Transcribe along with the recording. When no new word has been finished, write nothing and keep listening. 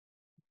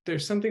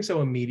there's something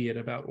so immediate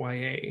about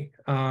YA.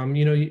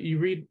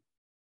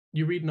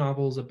 You read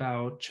novels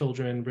about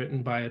children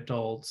written by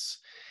adults,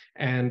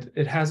 and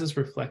it has this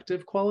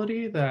reflective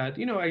quality that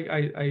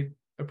I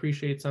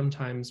appreciate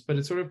sometimes, but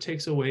it sort of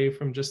takes away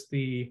from just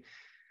the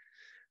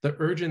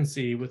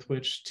urgency with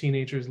which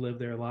teenagers live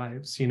their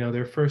lives.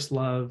 Their first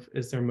love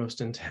is their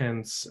most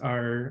intense.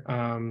 Our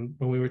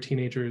When we were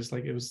teenagers,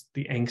 like, it was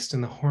the angst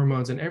and the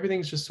hormones, and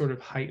everything's just sort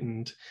of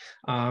heightened.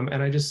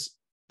 And I just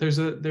there's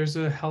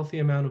a healthy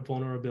amount of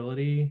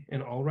vulnerability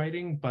in all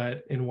writing,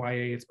 but in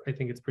YA, I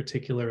think it's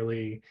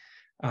particularly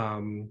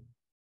um,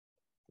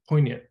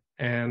 poignant.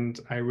 And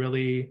I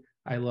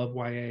love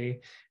YA,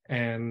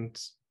 and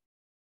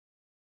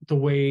the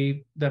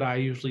way that I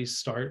usually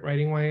start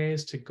writing YA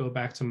is to go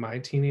back to my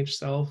teenage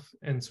self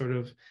and sort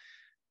of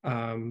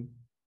um,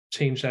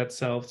 change that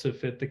self to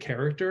fit the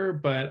character.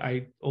 But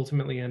I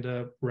ultimately end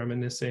up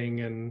reminiscing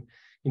and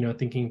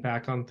thinking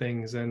back on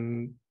things,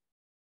 and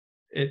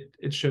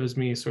it shows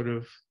me sort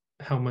of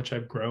how much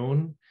I've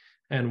grown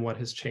and what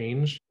has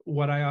changed.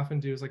 What I often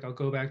do is, like, I'll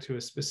go back to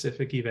a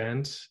specific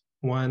event,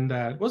 one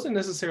that wasn't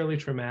necessarily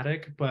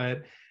traumatic,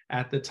 but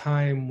at the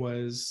time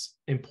was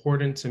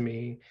important to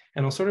me.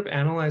 And I'll sort of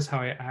analyze how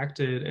I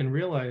acted and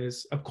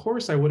realize, of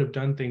course, I would have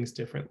done things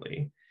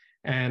differently.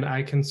 And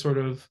I can sort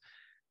of,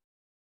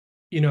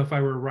 if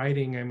I were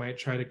writing, I might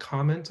try to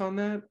comment on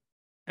that.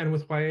 And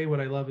with YA,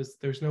 what I love is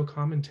there's no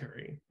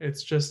commentary.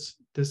 It's just,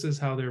 this is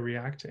how they're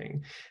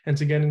reacting. And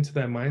to get into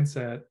that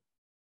mindset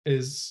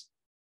is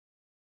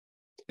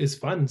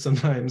fun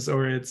sometimes,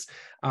 or it's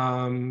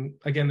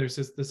again, there's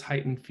this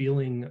heightened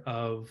feeling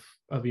of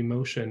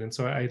emotion. And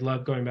so I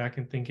love going back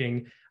and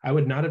thinking, I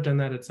would not have done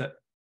that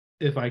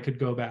if I could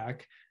go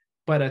back,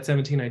 but at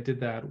 17 I did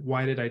that.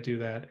 Why did I do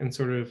that? And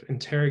sort of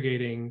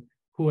interrogating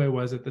who I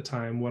was at the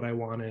time, what I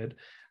wanted.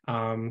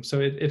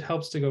 So it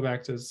helps to go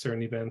back to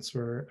certain events.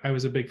 Where I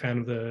was a big fan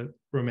of the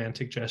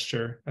romantic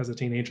gesture as a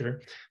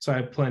teenager, so I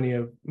have plenty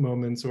of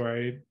moments where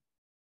I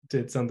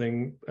did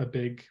a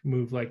big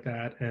move like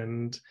that.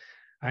 And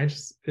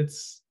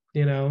it's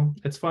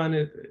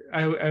fun.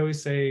 I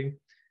always say,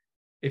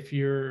 if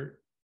you're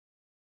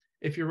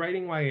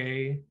writing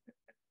YA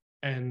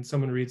and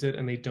someone reads it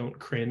and they don't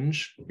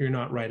cringe, you're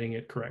not writing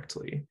it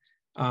correctly.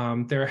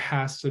 There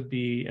has to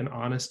be an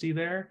honesty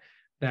there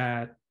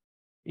that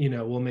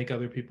will make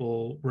other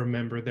people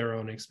remember their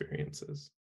own experiences.